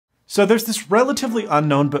So there's this relatively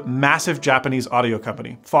unknown but massive Japanese audio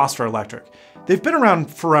company, Foster Electric. They've been around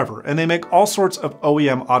forever and they make all sorts of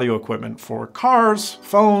OEM audio equipment for cars,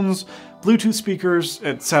 phones, Bluetooth speakers,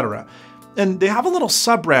 etc. And they have a little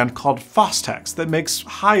sub-brand called Fostex that makes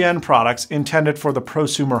high-end products intended for the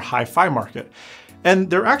prosumer hi-fi market. And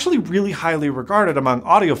they're actually really highly regarded among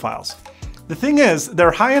audiophiles. The thing is,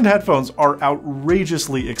 their high-end headphones are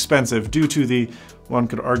outrageously expensive due to the, one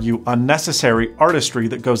could argue, unnecessary artistry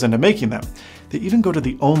that goes into making them. They even go to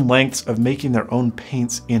the own lengths of making their own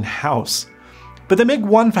paints in-house. But they make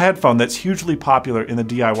one headphone that's hugely popular in the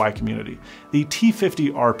DIY community, the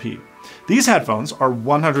T50RP. These headphones are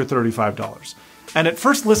 $135. And at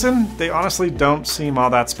first listen, they honestly don't seem all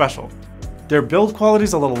that special. Their build quality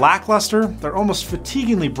is a little lackluster, they're almost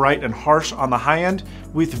fatiguingly bright and harsh on the high end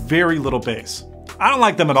with very little bass. I don't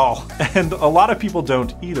like them at all, and a lot of people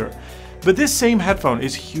don't either. But this same headphone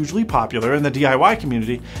is hugely popular in the DIY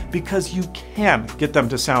community because you can get them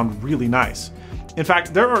to sound really nice. In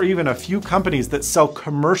fact, there are even a few companies that sell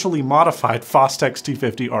commercially modified Fostex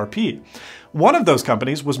T50RP. One of those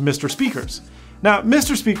companies was Mr. Speakers. Now,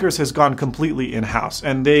 Mr. Speakers has gone completely in-house,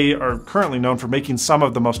 and they are currently known for making some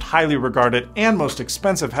of the most highly regarded and most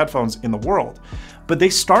expensive headphones in the world. But they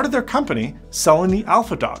started their company selling the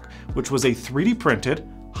Alpha Dog, which was a 3D printed,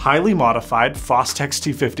 highly modified Fostex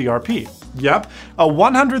T50RP. Yep, a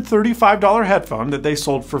 $135 headphone that they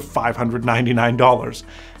sold for $599.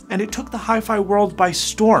 And it took the hi-fi world by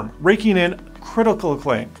storm, raking in critical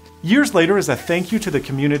acclaim. Years later, as a thank you to the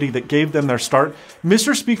community that gave them their start,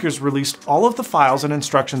 Mr. Speakers released all of the files and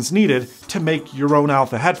instructions needed to make your own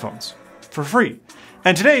Alpha headphones for free.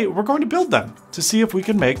 And today, we're going to build them to see if we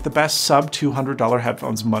can make the best sub-$200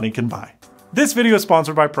 headphones money can buy. This video is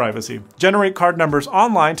sponsored by Privacy. Generate card numbers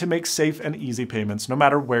online to make safe and easy payments, no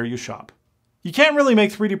matter where you shop. You can't really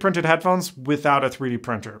make 3D printed headphones without a 3D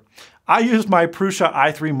printer. I used my Prusa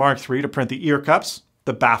i3 Mark III to print the ear cups,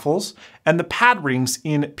 the baffles, and the pad rings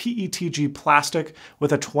in PETG plastic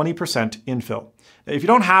with a 20% infill. If you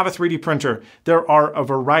don't have a 3D printer, there are a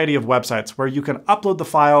variety of websites where you can upload the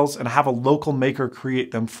files and have a local maker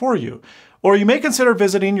create them for you. Or you may consider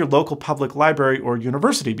visiting your local public library or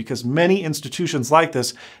university because many institutions like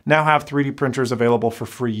this now have 3D printers available for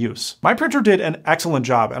free use. My printer did an excellent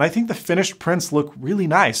job, and I think the finished prints look really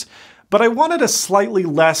nice, but I wanted a slightly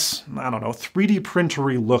less, 3D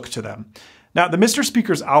printery look to them. Now, the Mr.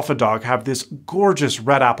 Speakers Alpha Dog have this gorgeous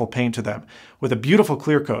red apple paint to them with a beautiful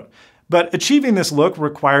clear coat. But achieving this look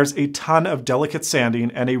requires a ton of delicate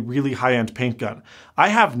sanding and a really high-end paint gun. I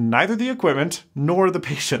have neither the equipment nor the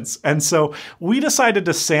patience, and so we decided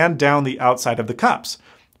to sand down the outside of the cups.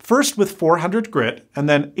 First with 400 grit and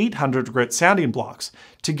then 800 grit sanding blocks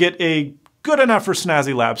to get a good enough for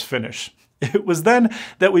Snazzy Labs finish. It was then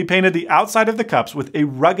that we painted the outside of the cups with a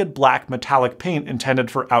rugged black metallic paint intended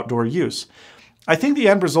for outdoor use. I think the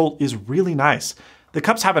end result is really nice. The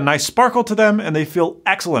cups have a nice sparkle to them and they feel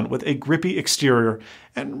excellent with a grippy exterior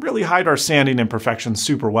and really hide our sanding imperfections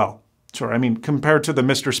super well. Sure, compared to the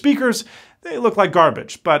Mr. Speakers, they look like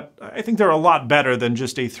garbage, but I think they're a lot better than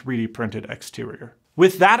just a 3D printed exterior.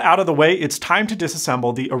 With that out of the way, it's time to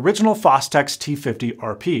disassemble the original Fostex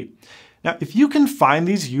T50RP. Now, if you can find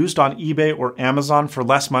these used on eBay or Amazon for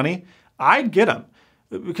less money, I'd get them,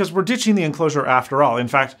 because we're ditching the enclosure after all. In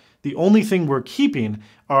fact, the only thing we're keeping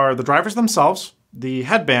are the drivers themselves, the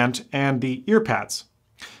headband, and the ear pads.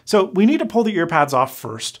 So we need to pull the ear pads off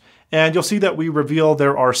first, and you'll see that we reveal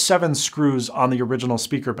there are 7 screws on the original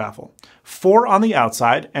speaker baffle, 4 on the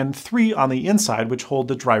outside and 3 on the inside, which hold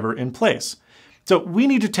the driver in place. So we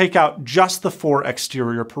need to take out just the 4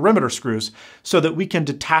 exterior perimeter screws so that we can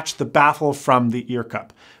detach the baffle from the ear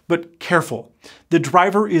cup. But careful, the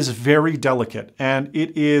driver is very delicate and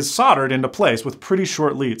it is soldered into place with pretty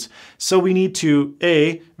short leads. So we need to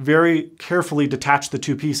A, very carefully detach the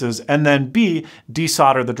 2 pieces, and then B,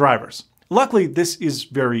 desolder the drivers. Luckily, this is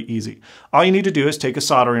very easy. All you need to do is take a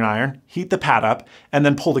soldering iron, heat the pad up, and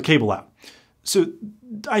then pull the cable out. So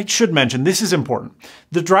I should mention, this is important.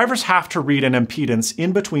 The drivers have to read an impedance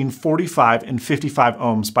in between 45 and 55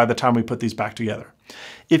 ohms by the time we put these back together.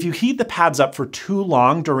 If you heat the pads up for too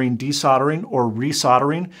long during desoldering or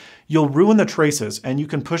resoldering, you'll ruin the traces and you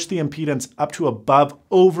can push the impedance up to above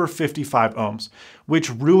over 55 ohms,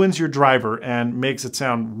 which ruins your driver and makes it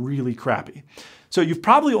sound really crappy. So you've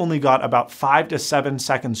probably only got about 5 to 7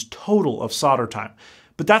 seconds total of solder time.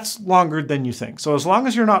 But that's longer than you think. So as long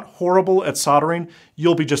as you're not horrible at soldering,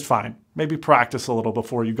 you'll be just fine. Maybe practice a little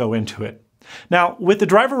before you go into it. Now, with the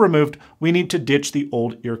driver removed, we need to ditch the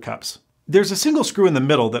old ear cups. There's a single screw in the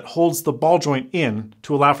middle that holds the ball joint in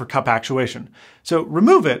to allow for cup actuation. So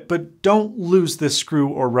remove it, but don't lose this screw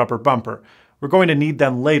or rubber bumper. We're going to need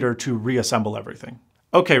them later to reassemble everything.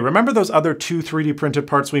 Okay, remember those other 2 3D printed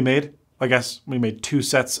parts we made? I guess we made 2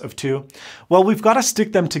 sets of 2. Well, we've got to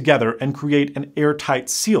stick them together and create an airtight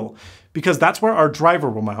seal, because that's where our driver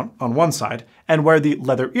will mount on one side and where the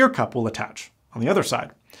leather ear cup will attach on the other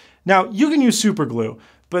side. Now, you can use super glue,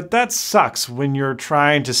 but that sucks when you're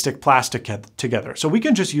trying to stick plastic together. So we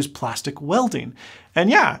can just use plastic welding. And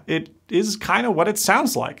yeah, it is kind of what it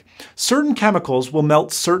sounds like. Certain chemicals will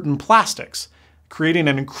melt certain plastics, creating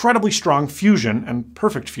an incredibly strong fusion and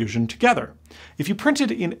perfect fusion together. If you print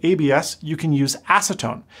it in ABS, you can use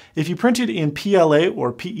acetone. If you print it in PLA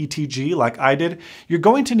or PETG like I did, you're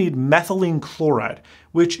going to need methylene chloride,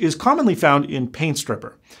 which is commonly found in paint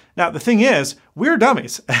stripper. Now, the thing is, we're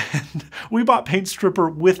dummies, and we bought paint stripper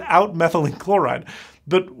without methylene chloride.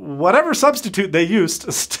 But whatever substitute they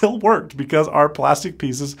used still worked because our plastic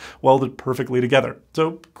pieces welded perfectly together.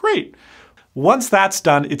 So great. Once that's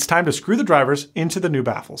done, it's time to screw the drivers into the new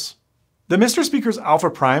baffles. The Mr. Speakers Alpha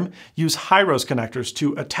Prime use high-rose connectors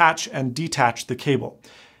to attach and detach the cable.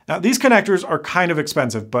 Now, these connectors are kind of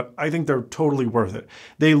expensive, but I think they're totally worth it.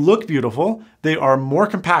 They look beautiful, they are more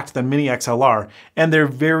compact than Mini XLR, and they're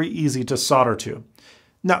very easy to solder to.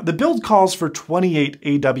 Now, the build calls for 28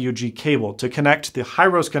 AWG cable to connect the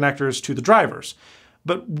high-rose connectors to the drivers,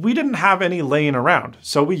 but we didn't have any laying around,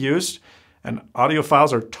 so we used, and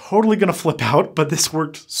audiophiles are totally gonna flip out, but this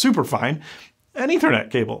worked super fine, an Ethernet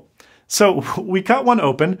cable. So we cut one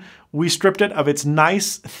open, we stripped it of its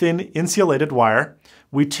nice, thin, insulated wire,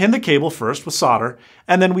 we tinned the cable first with solder,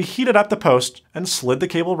 and then we heated up the post and slid the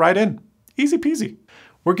cable right in. Easy peasy.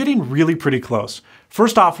 We're getting really pretty close.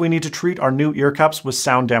 First off, we need to treat our new ear cups with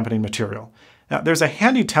sound dampening material. Now, there's a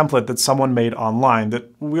handy template that someone made online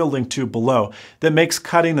that we'll link to below that makes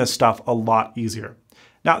cutting this stuff a lot easier.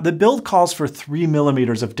 Now, the build calls for 3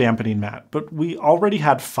 millimeters of dampening mat, but we already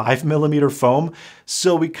had 5 millimeter foam,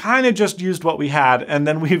 so we kind of just used what we had, and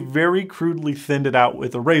then we very crudely thinned it out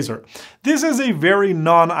with a razor. This is a very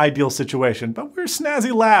non-ideal situation, but we're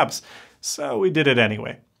Snazzy Labs, so we did it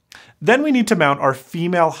anyway. Then we need to mount our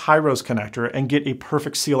female high-rose connector and get a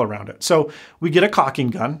perfect seal around it. So we get a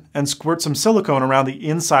caulking gun and squirt some silicone around the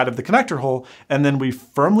inside of the connector hole, and then we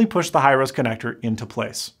firmly push the high-rose connector into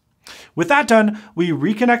place. With that done, we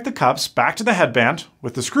reconnect the cups back to the headband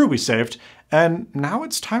with the screw we saved, and now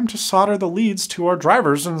it's time to solder the leads to our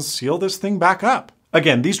drivers and seal this thing back up.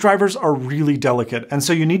 Again, these drivers are really delicate, and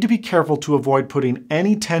so you need to be careful to avoid putting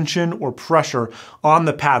any tension or pressure on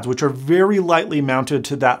the pads, which are very lightly mounted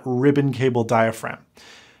to that ribbon cable diaphragm.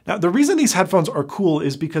 Now, the reason these headphones are cool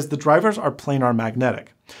is because the drivers are planar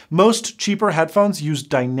magnetic. Most cheaper headphones use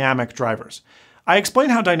dynamic drivers. I explain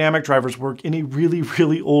how dynamic drivers work in a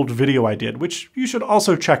really old video I did, which you should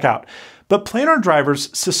also check out. But planar drivers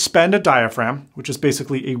suspend a diaphragm, which is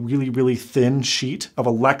basically a really thin sheet of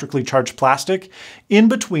electrically charged plastic, in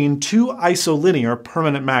between 2 isolinear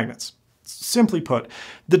permanent magnets. Simply put,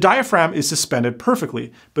 the diaphragm is suspended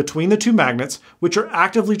perfectly between the 2 magnets, which are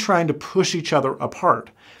actively trying to push each other apart.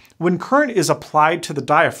 When current is applied to the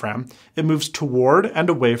diaphragm, it moves toward and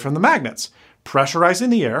away from the magnets, pressurizing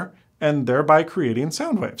the air, and thereby creating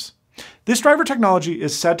sound waves. This driver technology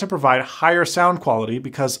is said to provide higher sound quality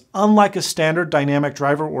because, unlike a standard dynamic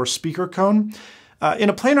driver or speaker cone, in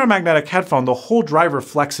a planar magnetic headphone, the whole driver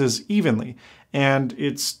flexes evenly, and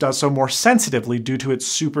it does so more sensitively due to its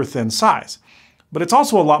super thin size. But it's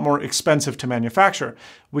also a lot more expensive to manufacture,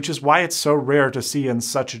 which is why it's so rare to see in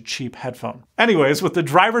such a cheap headphone. Anyways, with the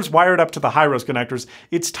drivers wired up to the high-rose connectors,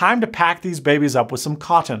 it's time to pack these babies up with some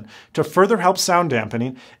cotton to further help sound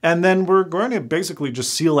dampening, and then we're going to basically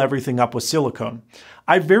just seal everything up with silicone.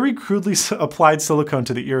 I very crudely applied silicone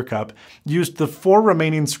to the ear cup, used the 4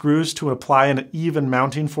 remaining screws to apply an even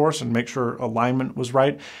mounting force and make sure alignment was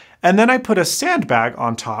right, and then I put a sandbag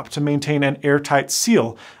on top to maintain an airtight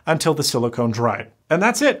seal until the silicone dried. And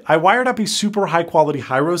that's it. I wired up a super high quality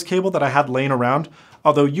high-rose cable that I had laying around,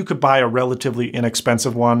 although you could buy a relatively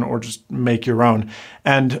inexpensive one or just make your own.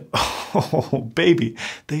 And oh baby,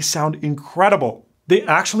 they sound incredible. They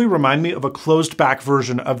actually remind me of a closed back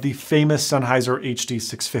version of the famous Sennheiser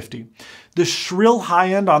HD650. The shrill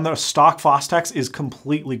high end on the stock fostex is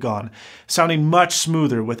completely gone, sounding much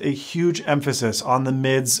smoother with a huge emphasis on the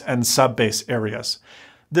mids and sub-bass areas.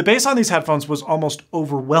 The bass on these headphones was almost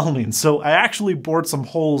overwhelming, so I actually bored some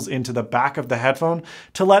holes into the back of the headphone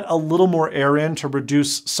to let a little more air in to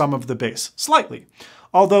reduce some of the bass, slightly.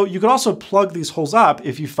 Although you could also plug these holes up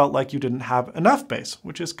if you felt like you didn't have enough bass,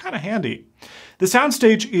 which is kind of handy. The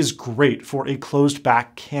soundstage is great for a closed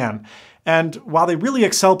back can, And while they really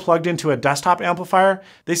excel plugged into a desktop amplifier,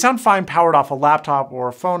 they sound fine powered off a laptop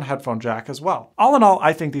or phone headphone jack as well. All in all,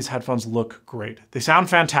 I think these headphones look great. They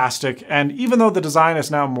sound fantastic, and even though the design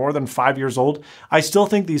is now more than 5 years old, I still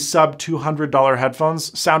think these sub $200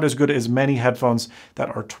 headphones sound as good as many headphones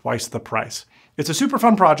that are twice the price. It's a super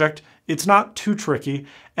fun project, it's not too tricky,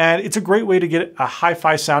 and it's a great way to get a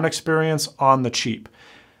hi-fi sound experience on the cheap.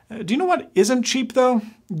 Do you know what isn't cheap though?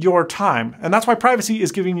 Your time. And that's why Privacy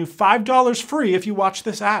is giving you $5 free if you watch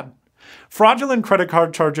this ad. Fraudulent credit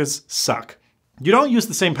card charges suck. You don't use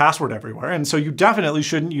the same password everywhere, and so you definitely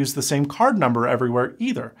shouldn't use the same card number everywhere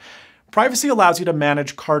either. Privacy allows you to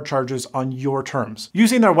manage card charges on your terms.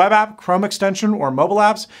 Using their web app, Chrome extension, or mobile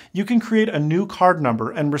apps, you can create a new card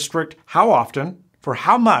number and restrict how often, for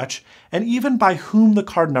how much, and even by whom the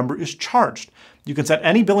card number is charged. You can set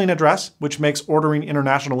any billing address, which makes ordering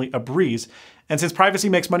internationally a breeze. And since Privacy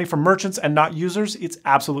makes money from merchants and not users, it's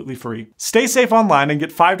absolutely free. Stay safe online and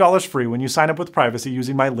get $5 free when you sign up with Privacy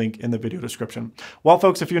using my link in the video description. Well,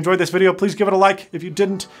 folks, if you enjoyed this video, please give it a like. If you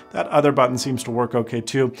didn't, that other button seems to work okay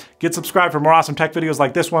too. Get subscribed for more awesome tech videos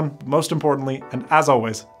like this one, most importantly, and as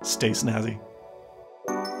always, stay snazzy.